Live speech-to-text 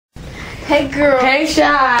Hey, girl. Hey, Shy.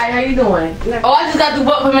 How you doing? Oh, I just got the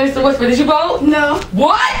vote for Minister Whisper. Did you vote? No.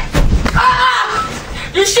 What?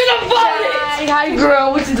 Ah! You should have voted. Shy. Hi,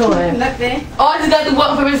 girl. What you doing? Nothing. Oh, I just got the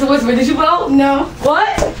vote for Minister Whisper. Did you vote? No. What?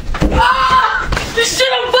 Ah! You should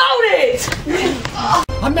have voted.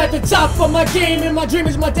 I'm at the top of my game and my dream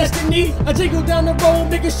is my destiny. I jingle down the road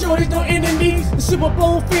making sure there's no enemies. The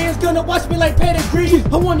Superbowl fans gonna watch me like pedigree.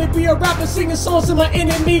 I wanna be a rapper singing songs to my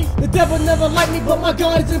enemy. The devil never liked me but my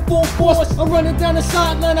God is in full force. I'm running down the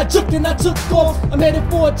sideline, I juked and I took off. I'm headed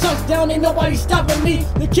for a touchdown, ain't nobody stopping me.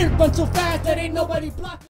 The kid runs so fast that ain't nobody blocking.